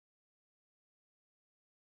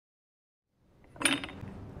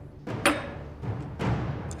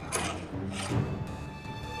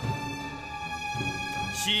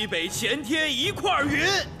西北前天一块云。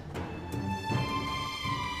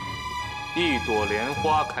一朵莲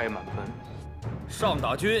花开满盆。上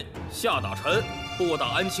打君，下打臣，不打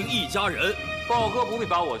安庆一家人。豹哥不必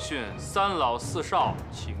把我训，三老四少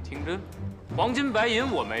请听真。黄金白银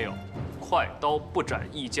我没有，快刀不斩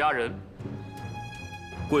一家人。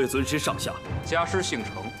贵尊师上下，家师姓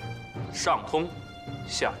程，上通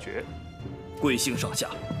下决。贵姓上下，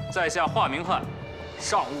在下华明翰，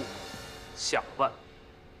上务下万。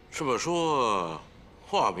这么说，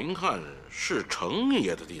华明翰是程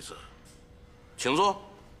爷的弟子，请坐。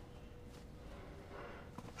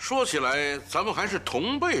说起来，咱们还是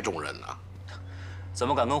同辈中人呢。怎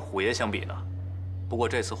么敢跟虎爷相比呢？不过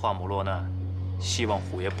这次华母落难，希望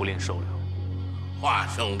虎爷不吝收留。华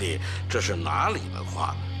兄弟，这是哪里的话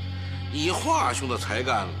呢？以华兄的才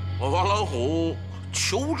干，我王老虎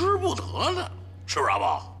求之不得呢，是不是阿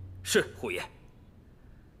宝？是虎爷。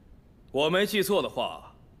我没记错的话，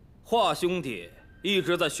华兄弟一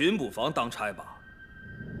直在巡捕房当差吧？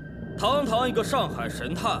堂堂一个上海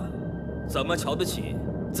神探，怎么瞧得起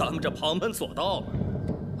咱们这旁门左道呢？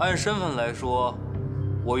按身份来说，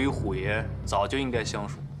我与虎爷早就应该相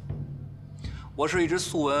属。我是一直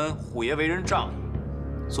素闻虎爷为人仗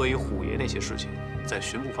义，所以虎爷那些事情在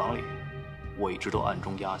巡捕房里，我一直都暗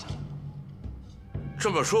中压下来。这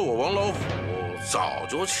么说，我王老虎早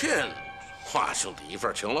就欠华兄弟一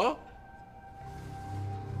份情了。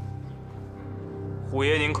虎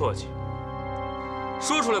爷您客气，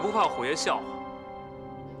说出来不怕虎爷笑话。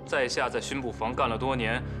在下在巡捕房干了多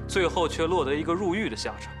年，最后却落得一个入狱的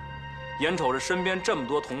下场。眼瞅着身边这么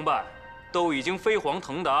多同伴都已经飞黄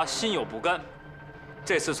腾达，心有不甘，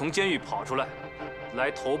这次从监狱跑出来，来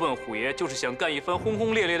投奔虎爷，就是想干一番轰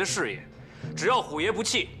轰烈烈的事业。只要虎爷不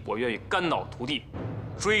弃，我愿意肝脑涂地，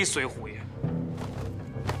追随虎爷。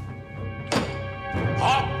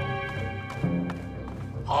好，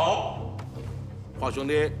好，华兄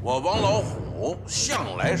弟，我王老虎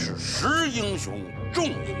向来是识英雄重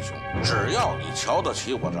英雄，只要你瞧得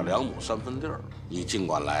起我这2亩3分地儿，你尽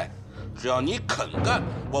管来。只要你肯干，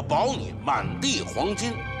我保你满地黄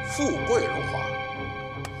金，富贵荣华。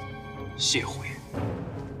谢虎爷。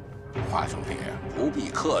华兄弟不必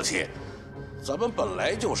客气，咱们本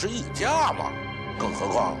来就是一家嘛，更何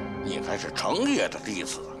况你还是程爷的弟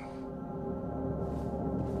子。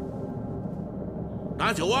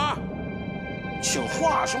拿酒啊，请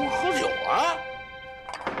华兄喝酒啊。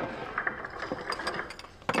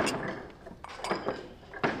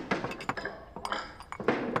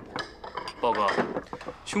豹哥，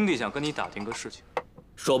兄弟想跟你打听个事情。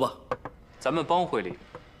说吧。咱们帮会里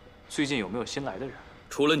最近有没有新来的人？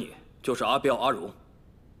除了你，就是阿彪、阿荣。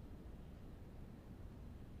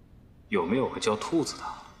有没有个叫兔子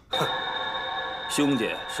的？哼，兄弟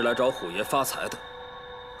是来找虎爷发财的，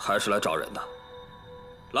还是来找人的？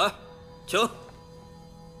来，请。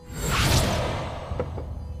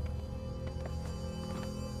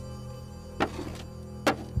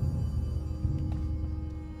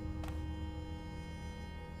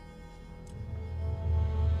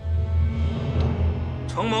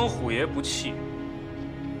承蒙虎爷不弃，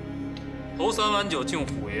头3碗酒敬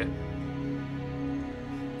虎爷。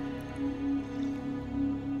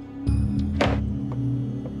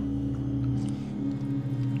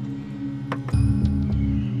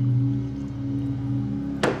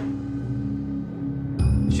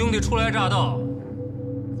兄弟初来乍到，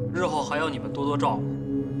日后还要你们多多照顾。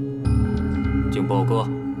敬豹哥。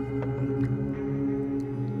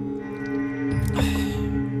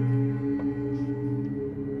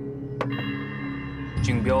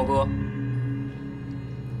敬彪哥，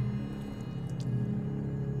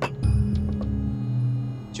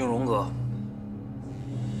敬荣哥，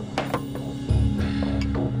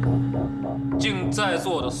敬在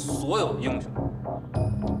座的所有英雄。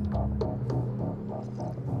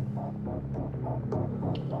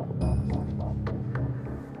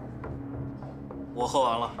我喝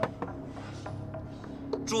完了，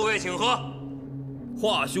诸位请喝。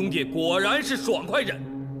华兄弟果然是爽快人，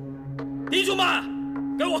弟兄们。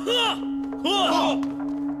给我喝！喝！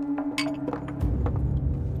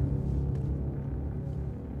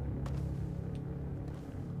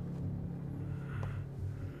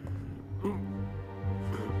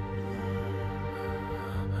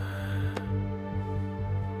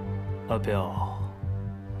阿彪，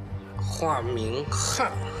华明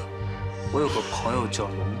翰，我有个朋友叫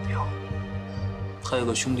龙彪，还有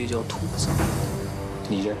个兄弟叫兔子，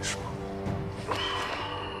你认识吗？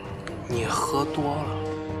你喝多了。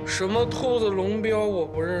什么兔子龙彪我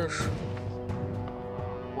不认识，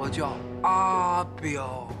我叫阿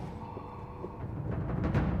彪。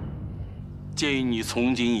鉴于你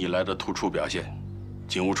从今以来的突出表现，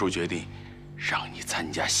警务处决定让你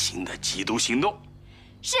参加新的缉毒行动。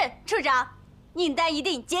是处长，应单一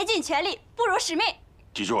定竭尽全力，不辱使命。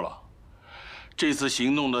记住了，这次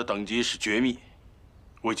行动的等级是绝密，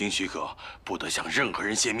未经许可，不得向任何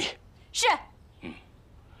人泄密。是。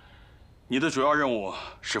你的主要任务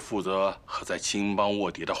是负责和在青帮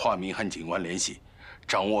卧底的华明翰警官联系，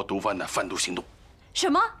掌握毒贩的贩毒行动。什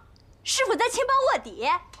么？师傅在青帮卧底？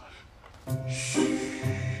嘘，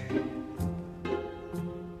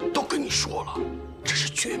都跟你说了，这是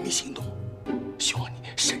绝密行动，希望你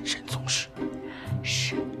慎重从事。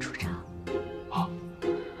是，处长。啊，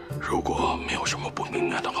如果没有什么不明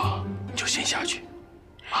白的话，你就先下去，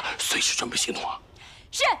啊，随时准备行动啊。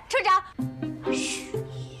是，处长。嘘。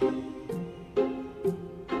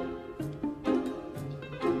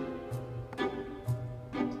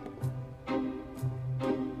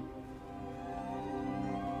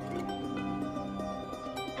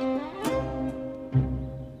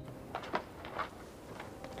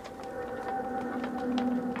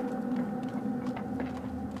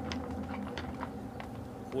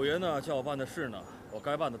虎爷呢叫我办的事呢，我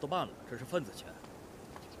该办的都办了，这是份子钱，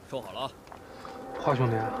收好了啊。华兄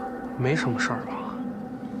弟，没什么事儿吧？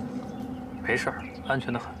没事儿，安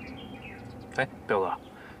全的很。哎，彪哥，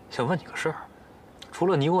想问你个事儿，除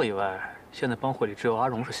了你我以外，现在帮会里只有阿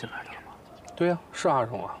荣是新来的了吗？对呀，是阿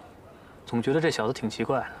荣啊。总觉得这小子挺奇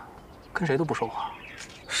怪的，跟谁都不说话。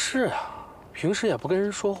是啊，平时也不跟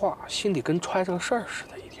人说话，心里跟揣着个事儿似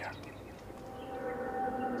的，一天。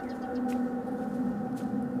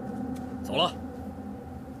走了。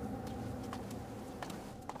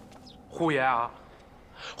虎爷啊，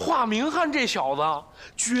华明翰这小子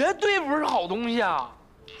绝对不是好东西啊！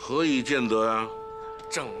何以见得呀？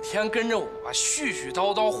整天跟着我絮絮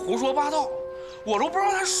叨叨、胡说八道，我都不知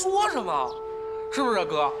道他说什么，是不是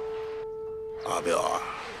哥？阿彪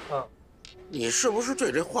啊，你是不是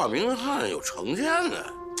对这华明翰有成见呢？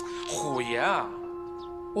虎爷，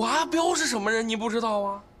我阿彪是什么人你不知道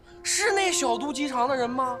啊？是那小肚鸡肠的人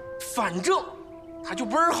吗？反正他就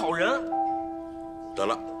不是好人。得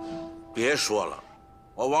了，别说了，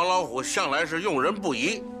我王老虎向来是用人不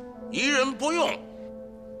疑，疑人不用。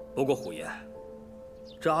不过虎爷，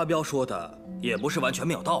这阿彪说的也不是完全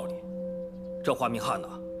没有道理。这华明翰呢，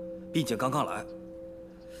毕竟刚刚来，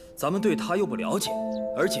咱们对他又不了解，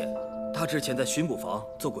而且他之前在巡捕房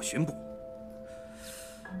做过巡捕，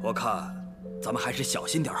我看咱们还是小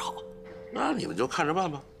心点好。那你们就看着办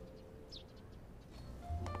吧。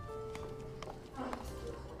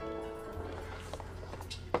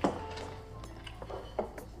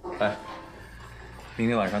哎，明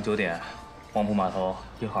天晚上9点，黄埔码头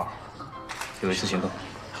1号有一次行动。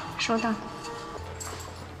收到。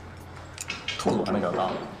兔子我还没找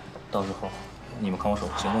到，到时候你们看我手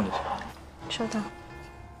行动就行。收到。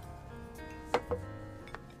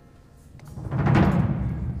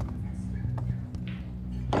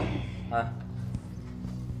哎，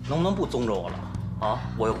能不能不宗着我了啊？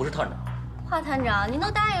我又不是探长。华探长，您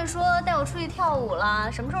都答应说带我出去跳舞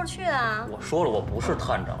了，什么时候去啊？我说了，我不是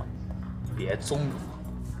探长，别宗着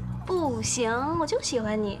我。不行，我就喜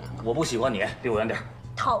欢你。我不喜欢你，离我远点。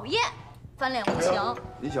讨厌，翻脸无情。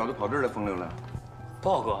你小子跑这儿来风流了？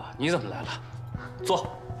豹哥，你怎么来了？坐，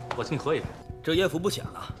我请你喝一杯。这烟福不浅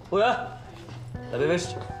了。服务员，来杯威士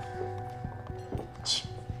忌。去。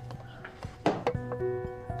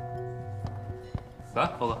来，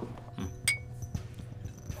豹哥。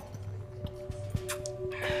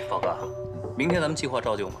豹哥，明天咱们计划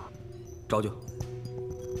照旧吗？照旧。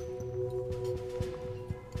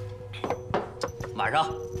马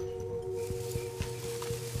上。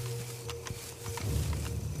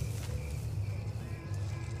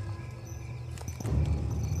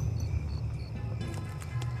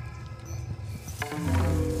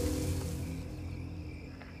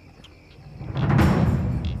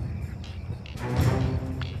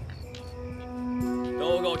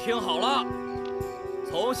都给我听好了，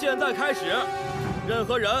从现在开始，任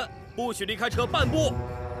何人不许离开车半步。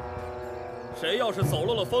谁要是走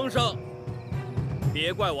漏了风声，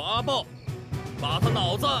别怪我阿豹，把他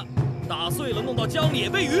脑子打碎了，弄到江里也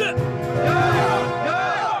喂鱼。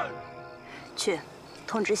去，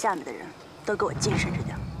通知下面的人都给我谨慎着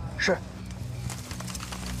点。是。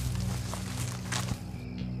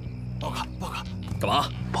报告，干嘛？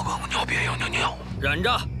报告，我尿憋要尿尿，忍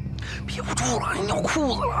着，憋不住了，尿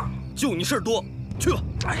裤子了。就你事儿多，去吧。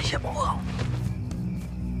哎呀，报告。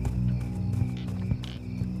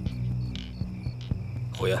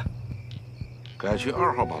虎爷，改去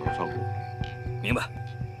2号码头仓库。明白。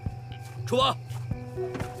出发。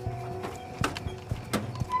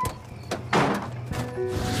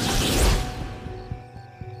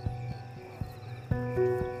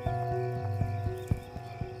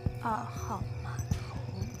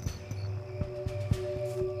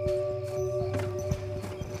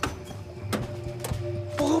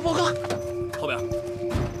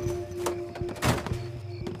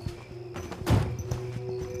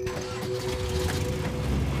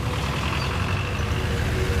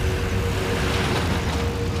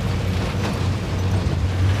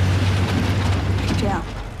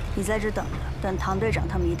在这等着，等唐队长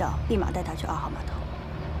他们一到，立马带他去2号码头。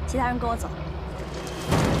其他人跟我走。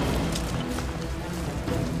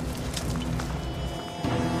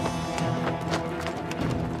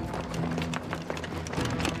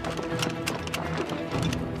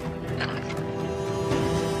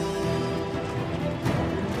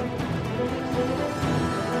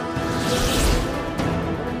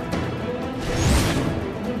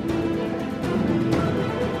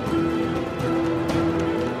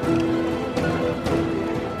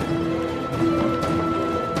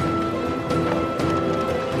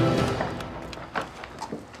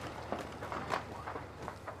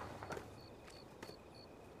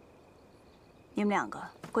 你们2个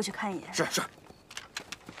过去看一眼。是。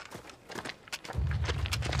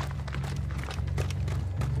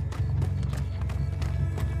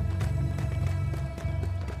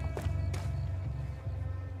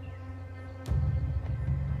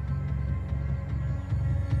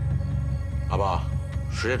阿爸，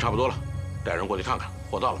时间差不多了，带人过去看看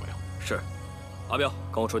货到了没有。是，阿彪，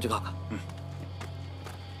跟我出去看看。嗯。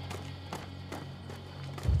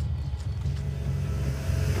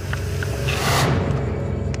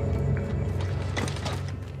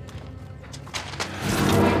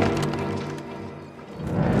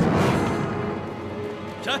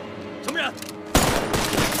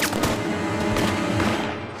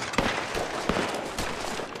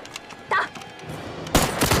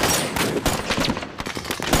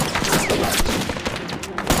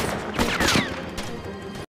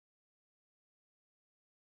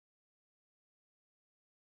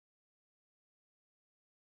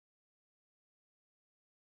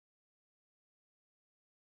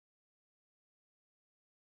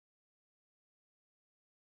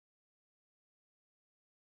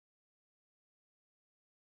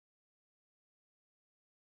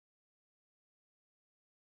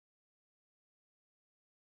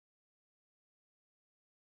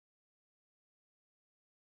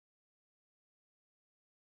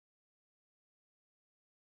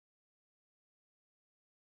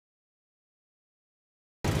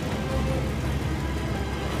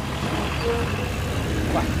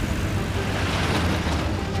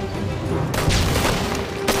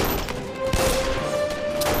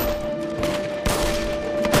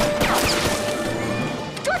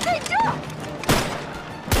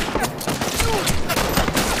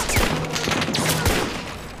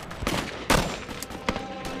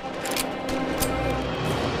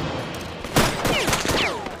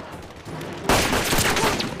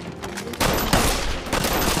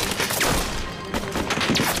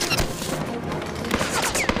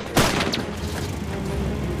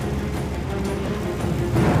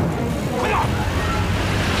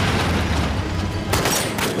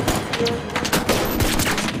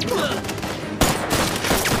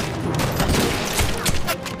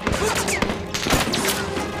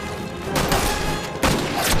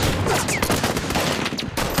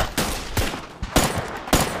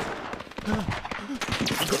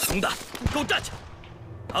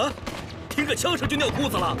 枪声就尿裤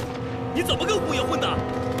子了，你怎么跟胡爷混的？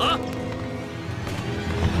啊！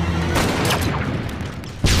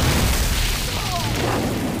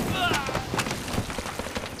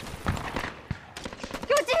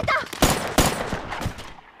给我继续打！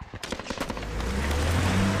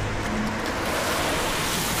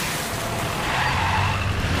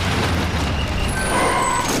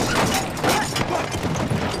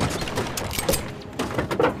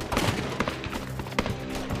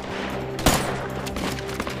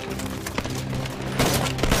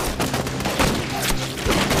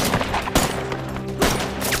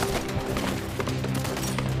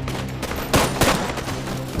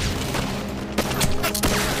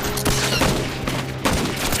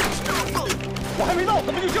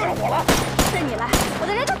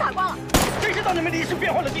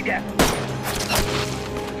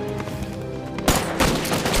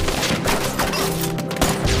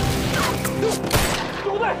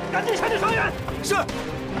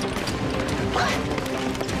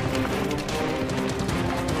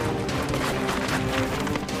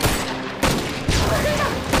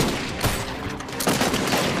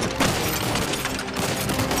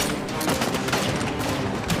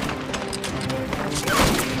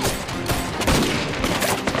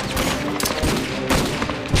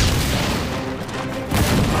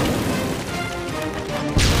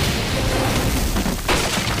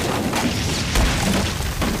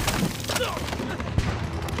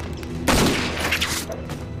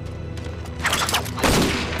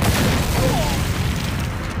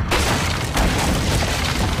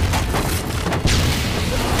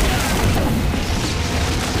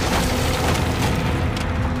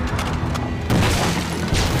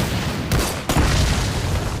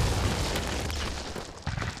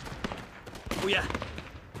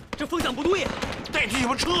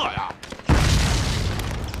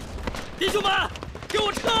弟兄们，给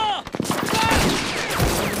我撤！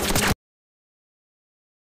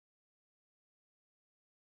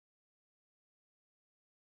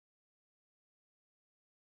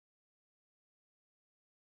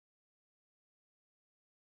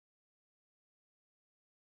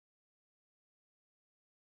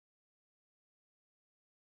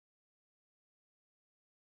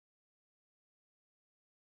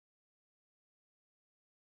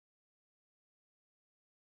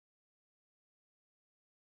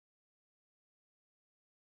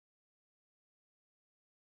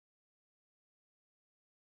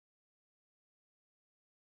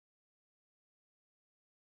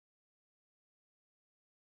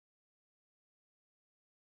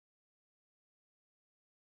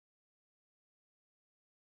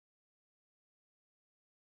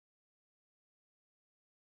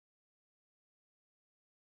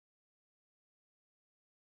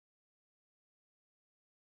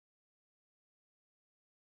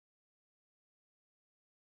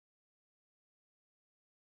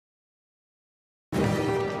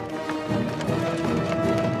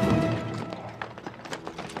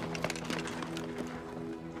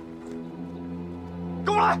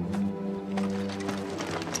跟我来！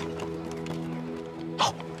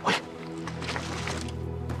走，回去。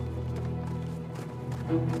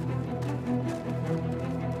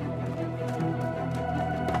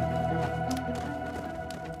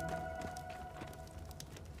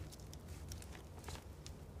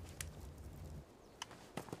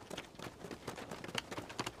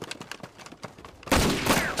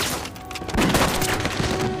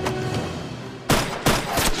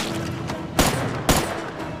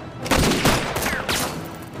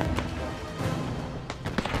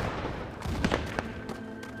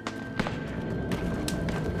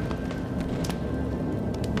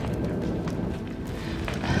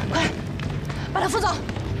把他扶走。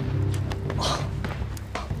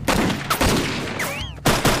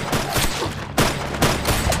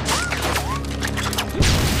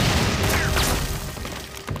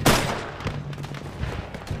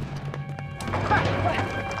快点！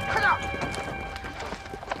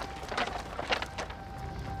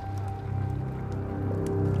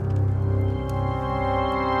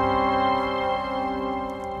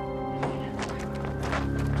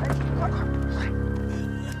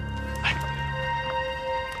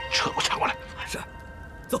车给我抢过来。是，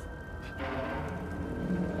走。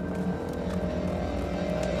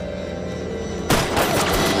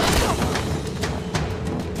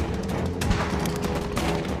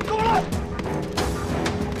跟我来！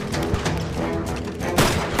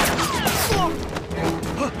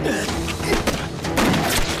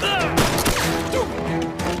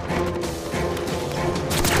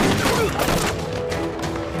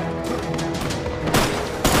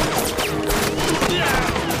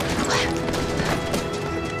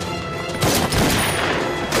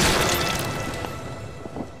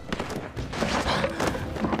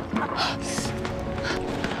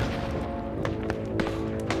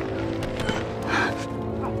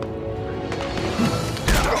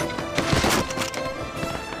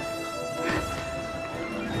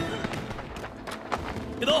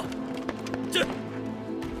别动，进，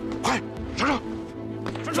快上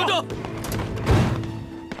车！上车！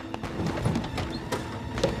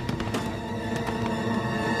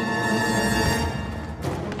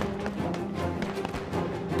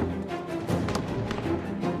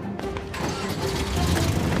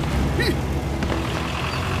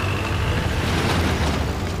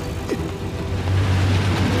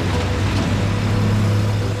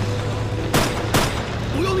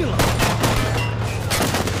不要命了！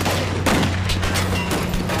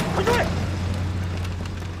快追！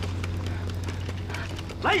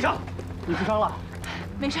来一场！你受伤了？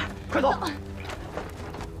没事，快走！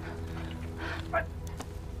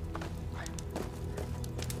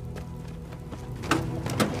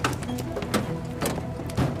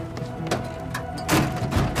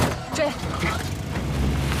追！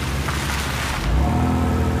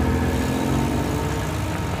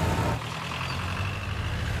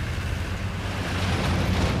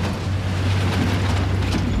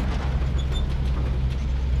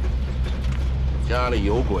家里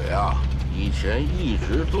有鬼啊！以前一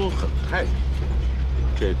直都很太平，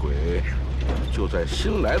这鬼就在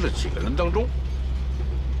新来的几个人当中。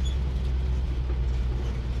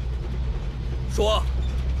说，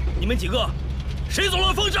你们几个，谁走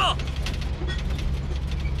漏风声？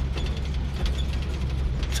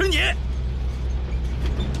是你！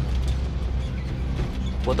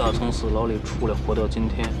我打从死牢里出来，活到今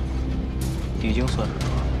天，已经算是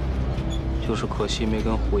赚了，就是可惜没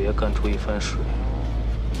跟虎爷干出一番事业。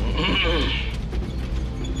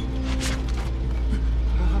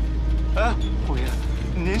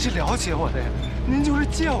是了解我的呀，您就是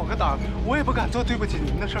借我个胆，我也不敢做对不起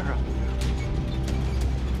您的事儿啊。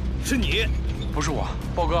是你，不是我，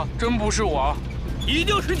豹哥，真不是我，一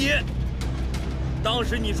定是你。当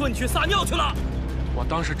时你说你去撒尿去了，我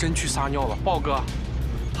当时真去撒尿了，豹哥。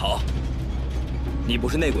好，你不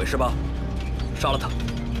是内鬼是吧？杀了他。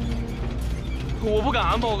我不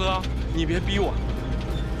敢，豹哥，你别逼我。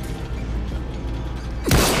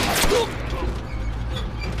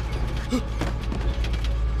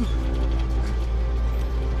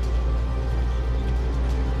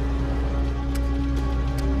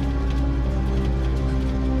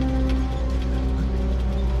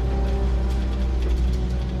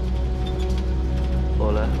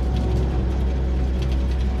 过来。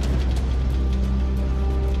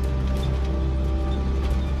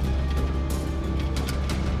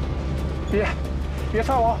别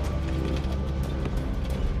杀我！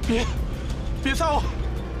别杀我！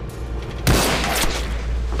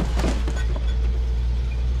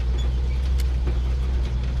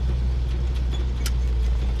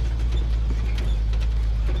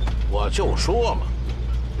我就说嘛，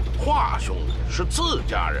华兄弟是自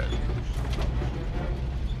家人。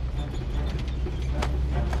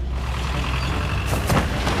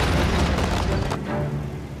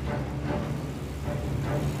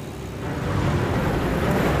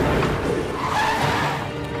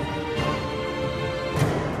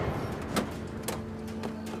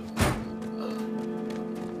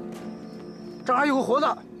这还有个活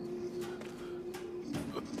的。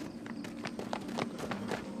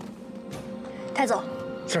 带走。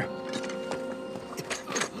是。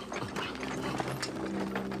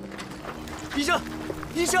医生，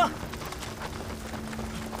医生，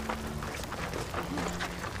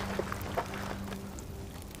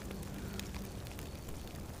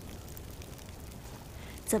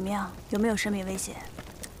怎么样？有没有生命危险？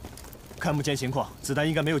看目前情况，子弹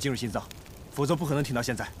应该没有进入心脏，否则不可能挺到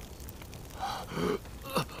现在。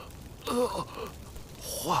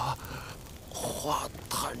华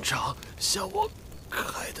探长向我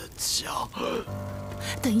开的枪。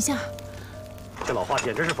等一下，这老华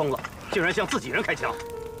简直是疯了，竟然向自己人开枪。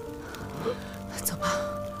走吧。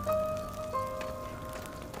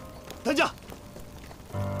担架。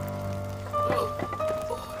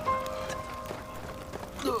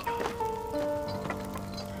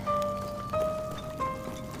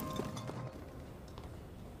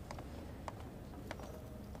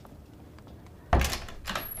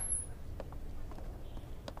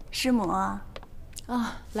师母啊，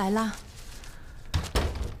来啦。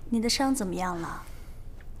你的伤怎么样了？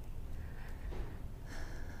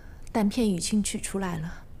弹片淤青取出来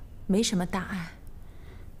了，没什么大碍。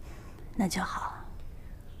那就好。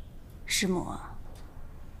师母，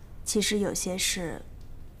其实有些事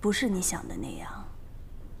不是你想的那样。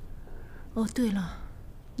哦，对了，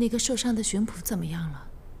那个受伤的巡捕怎么样了？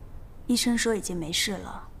医生说已经没事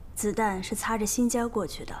了，子弹是擦着心尖过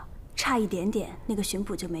去的。 差一点点，那个巡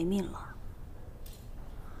捕就没命了。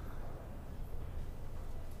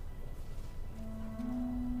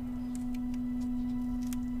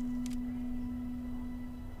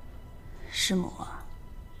师母，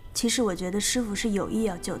其实我觉得师傅是有意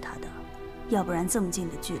要救他的，要不然这么近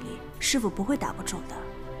的距离，师傅不会打不中的。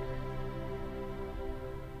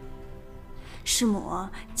师母，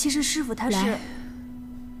其实师傅他是……来，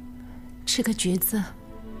吃个橘子。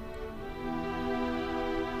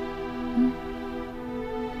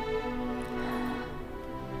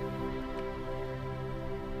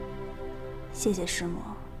 谢谢师母。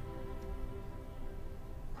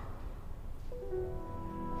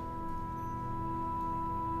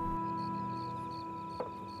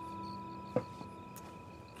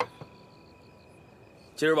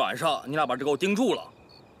今儿晚上你俩把这给我盯住了，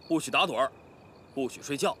不许打盹儿，不许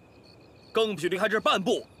睡觉，更不许离开这儿半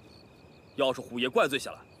步。要是虎爷怪罪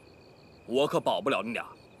下来，我可保不了你俩。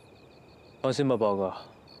放心吧，豹哥，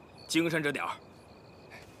精神着点儿。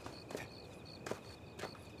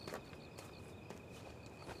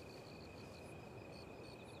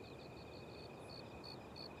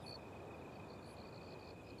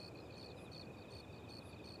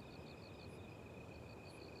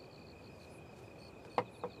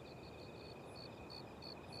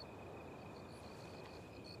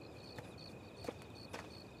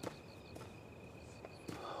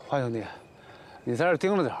 华兄弟，你在这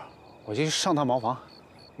盯着点，我去上趟茅房。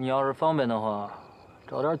你要是方便的话，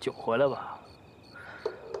找点酒回来吧。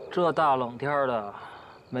这大冷天的，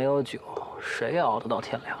没有酒，谁熬得到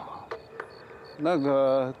天亮啊？那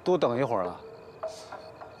个多等一会儿了，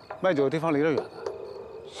卖酒的地方离得远。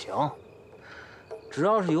行，只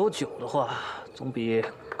要是有酒的话，总比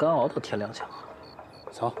干熬到天亮强。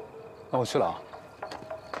走，那我去了啊。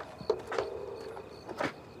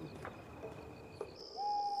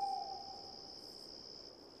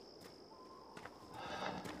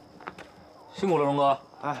辛苦了，荣哥。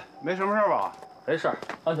哎，没什么事吧？没事，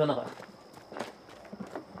安全的很。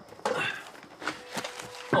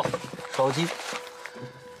哦，手机。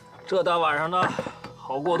这大晚上的，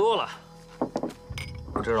好过多了。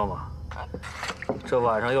你知道吗？这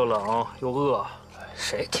晚上又冷又饿，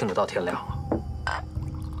谁听得到天亮啊？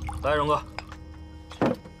来，荣哥，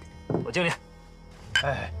我敬你。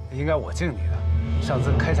哎，应该我敬你的。上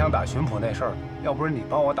次开枪打巡捕那事儿，要不是你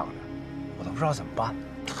帮我挡着，我都不知道怎么办。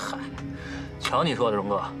嗨，瞧你说的，荣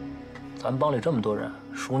哥，咱帮里这么多人，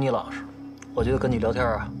属你老实，我觉得跟你聊天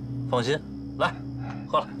啊，放心。来，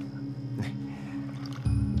喝了。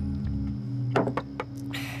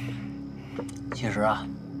其实啊，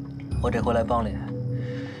我这回来帮里，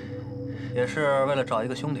也是为了找一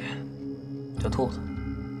个兄弟，这兔子。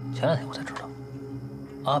前2天我才知道，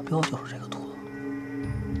阿彪就是这个兔子。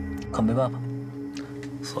可没办法，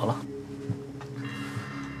死了。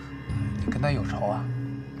你跟他有仇啊？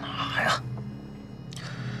哎呀，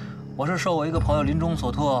我是受我一个朋友临终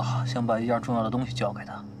所托，想把一件重要的东西交给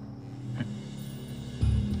他。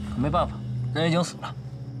可没办法，人已经死了。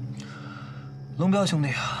龙彪兄弟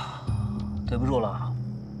啊，对不住了，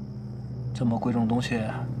这么贵重的东西，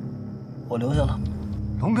我留下了。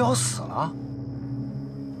龙彪死了？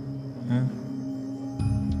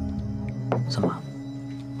怎么？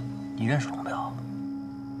你认识龙彪？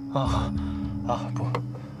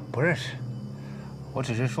不认识。我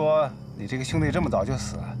只是说你这个兄弟这么早就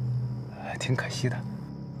死，挺可惜的。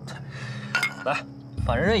来，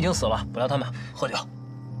反正人已经死了，不聊他们，喝酒。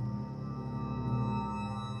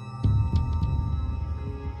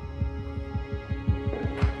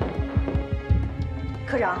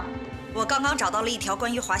科长，我刚刚找到了一条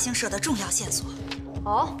关于华兴社的重要线索。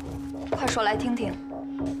哦，快说来听听。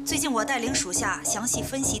最近我带领属下详细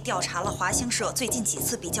分析调查了华兴社最近几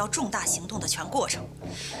次比较重大行动的全过程，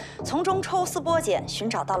从中抽丝剥茧，寻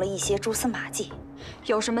找到了一些蛛丝马迹。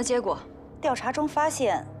有什么结果？调查中发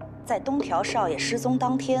现，在东条少爷失踪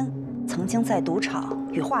当天，曾经在赌场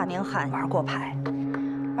与华明翰玩过牌，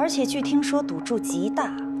而且据听说赌注极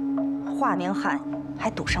大，华明翰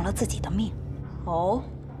还赌上了自己的命。哦，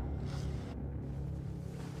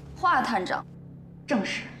华探长，正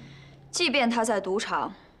是。即便他在赌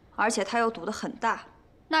场，而且他又赌得很大，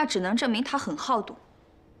那只能证明他很好赌，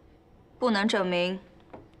不能证明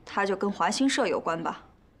他就跟华兴社有关吧？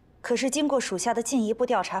可是经过属下的进一步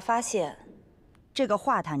调查发现，这个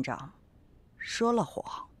华探长说了谎。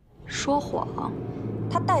说谎？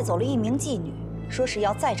他带走了一名妓女，说是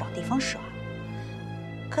要再找地方耍。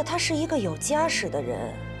可他是一个有家室的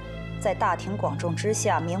人，在大庭广众之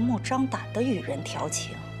下明目张胆地与人调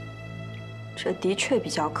情。这的确比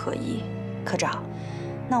较可疑，科长，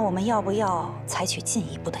那我们要不要采取进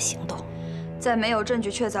一步的行动？在没有证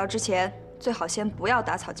据确凿之前，最好先不要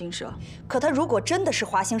打草惊蛇。可他如果真的是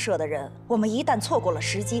华兴社的人，我们一旦错过了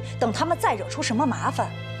时机，等他们再惹出什么麻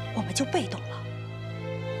烦，我们就被动了。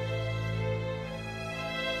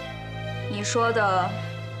你说的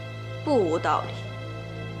不无道理。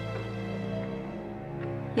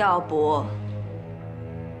要不，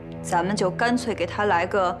咱们就干脆给他来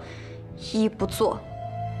个1不做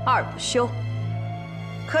，2不休。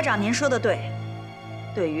科长，您说的对。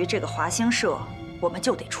对于这个华兴社，我们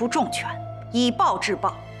就得出重拳，以暴制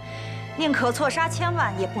暴，宁可错杀千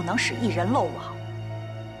万，也不能使一人漏网。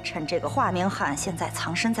趁这个华明翰现在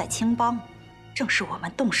藏身在青帮，正是我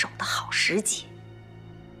们动手的好时机。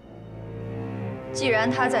既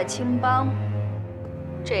然他在青帮，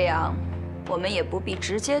这样我们也不必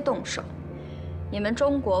直接动手。你们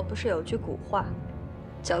中国不是有句古话，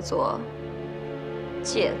叫做“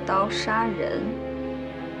借刀杀人”。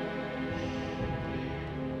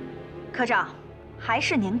科长，还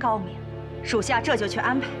是您高明，属下这就去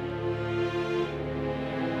安排。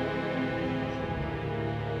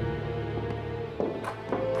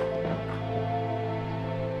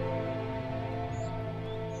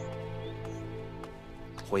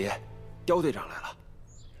虎爷，刁队长来了，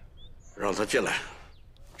让他进来。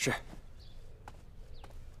是。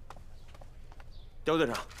刁队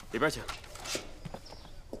长，里边请。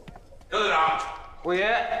刁队长，虎爷。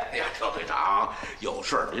哎呀，刁队长，有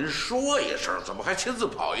事您说一声，怎么还亲自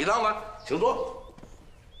跑一趟呢？请坐。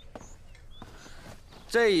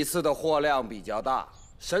这一次的货量比较大，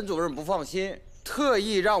沈主任不放心，特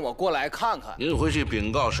意让我过来看看。您回去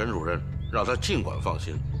禀告沈主任，让他尽管放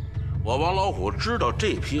心。我王老虎知道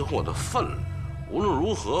这批货的分量，无论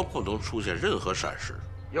如何不能出现任何闪失。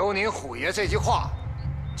有您虎爷这句话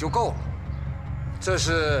就够了。这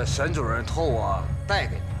是沈主任托我带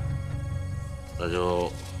给你的，那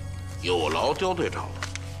就有劳刁队长了。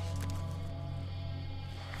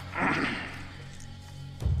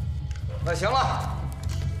那行了，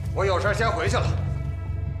我有事先回去了。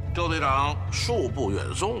周队长恕不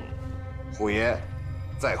远送。虎爷，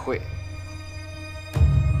再会。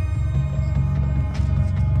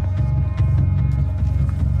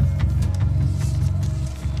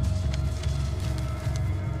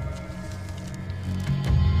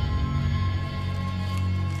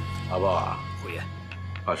阿豹啊，虎爷，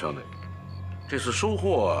二兄弟，这次收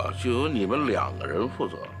获就由你们2个人负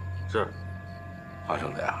责。是，二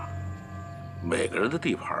兄弟啊，每个人的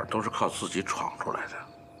地盘都是靠自己闯出来的，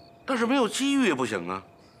但是没有机遇也不行啊。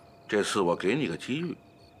这次我给你个机遇，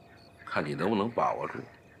看你能不能把握住。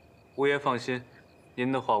吴爷放心，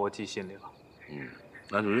您的话我记心里了。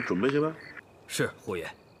那你就准备去吧。是，虎爷。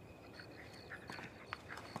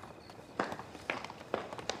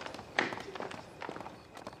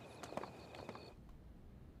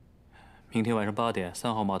明天晚上8点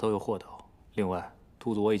，3号码头有货到。另外，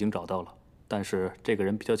兔子我已经找到了，但是这个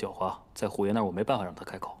人比较狡猾，在虎爷那儿我没办法让他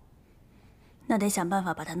开口。那得想办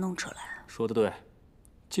法把他弄出来。说得对，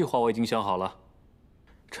计划我已经想好了。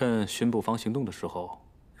趁巡捕房行动的时候，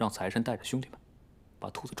让财神带着兄弟们把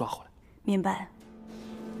兔子抓回来。明白。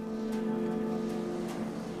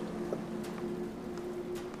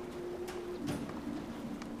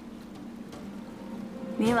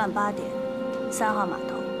明晚8点，3号码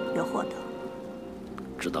头有货到。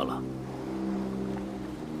知道了。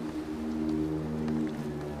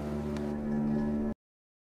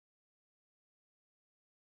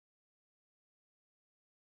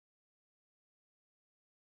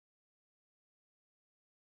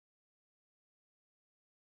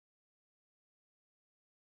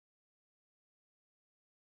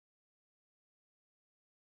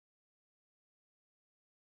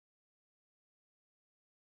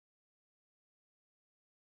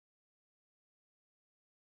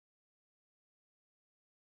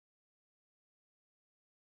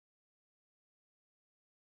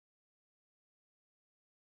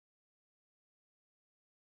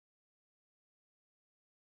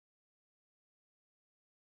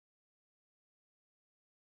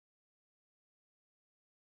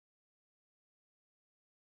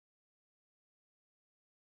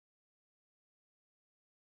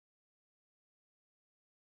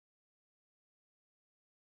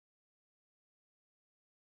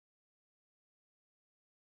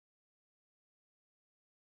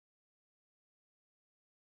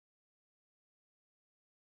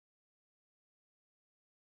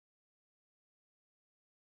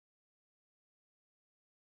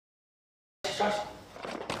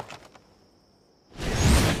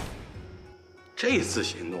这次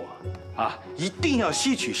行动一定要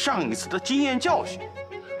吸取上一次的经验教训，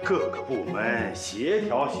各个部门协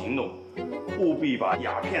调行动，务必把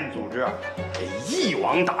鸦片组织给一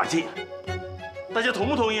网打尽。大家同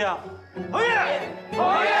不同意啊？同意，同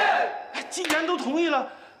意。既然都同意了，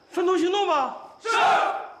分头行动吧。是。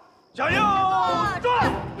向右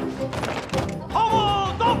转，跑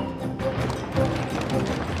步走。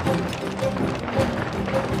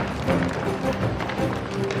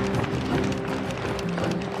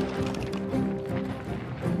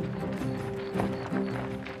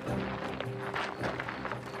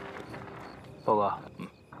报告，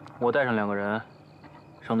我带上2个人，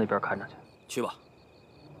上那边看着去。去吧。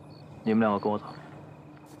你们2个跟我走。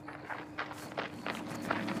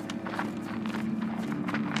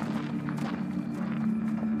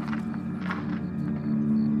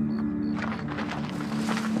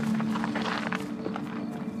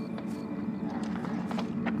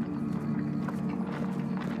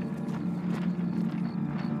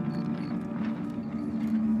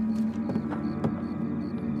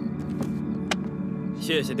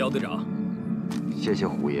谢谢刁队长，谢谢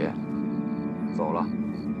虎爷。走了，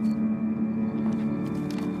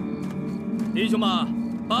弟兄们，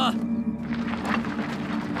搬！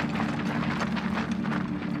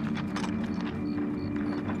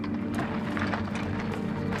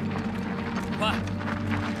快，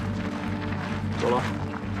走了。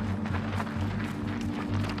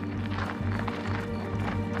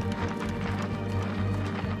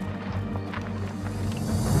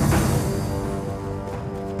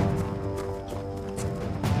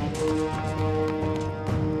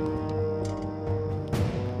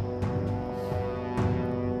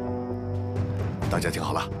大家听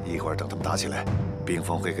好了，一会儿等他们打起来，冰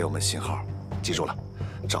峰会给我们信号。记住了，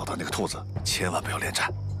找到那个兔子，千万不要恋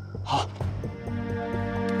战。好。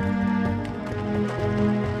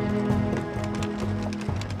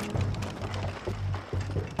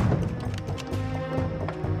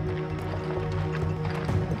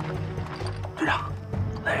队长，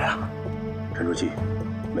来人啊！沉住气，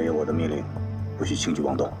没有我的命令，不许轻举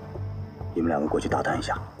妄动。你们2个过去打探一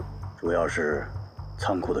下，主要是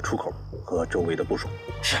仓库的出口和周围的部署。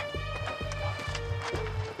是。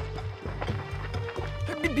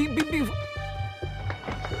兵符。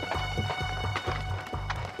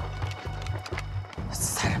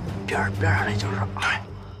在这边上那就是。对。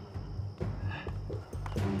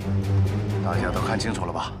大家都看清楚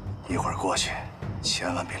了吧？一会儿过去，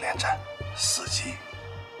千万别连战，伺机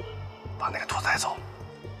把那个兔带走。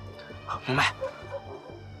明白。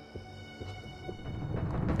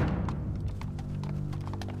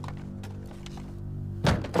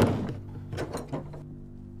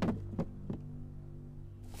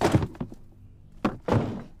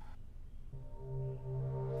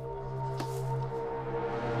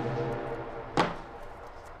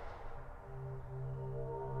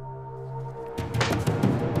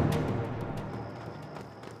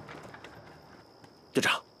队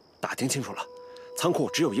长，打听清楚了，仓库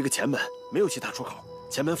只有一个前门，没有其他出口。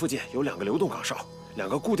前门附近有2个流动岗哨，2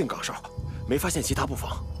个固定岗哨，没发现其他布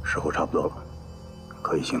防。时候差不多了，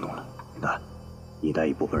可以行动了。林丹，你带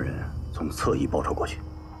一部分人从侧翼包抄过去，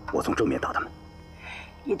我从正面打他们。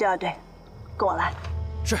1队、2队，跟我来。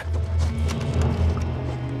是。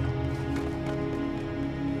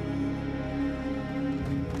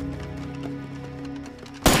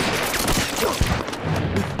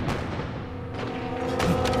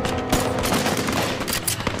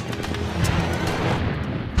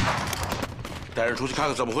带人出去看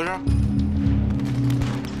看怎么回事。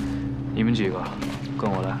你们几个跟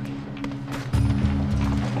我来。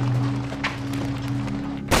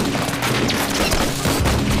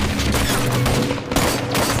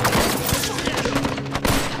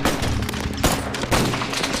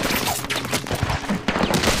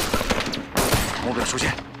目标出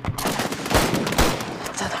现，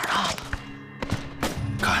在哪儿呢？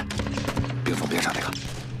看，冰封边上那个。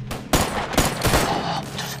哦，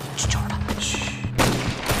就是他。嘘。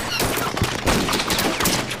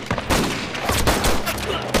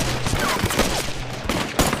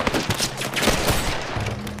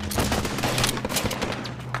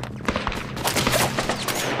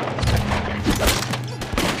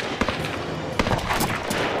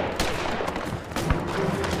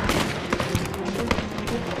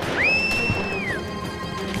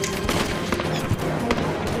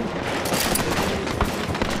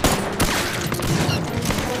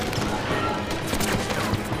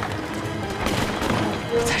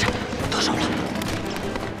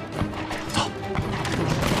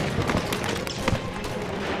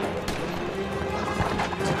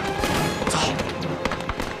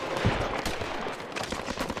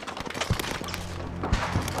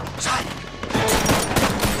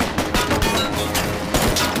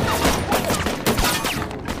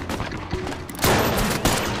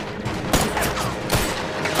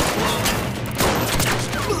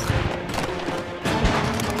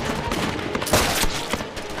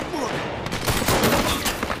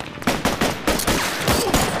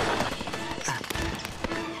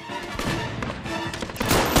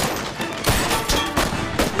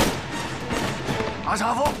阿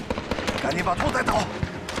沙夫，赶紧把兔带走。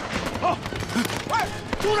好，哎，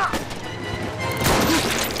兔子！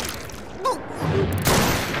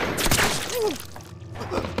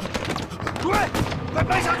诸位，快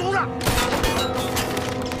搬下兔子！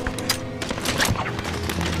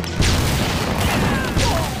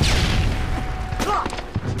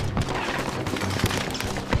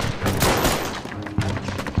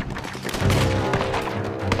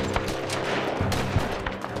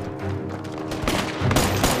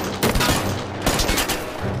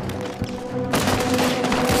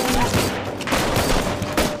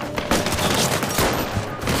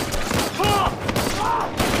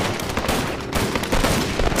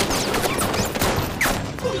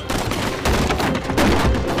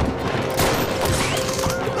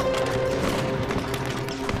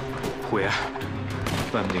虎爷，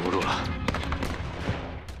外面顶不住了，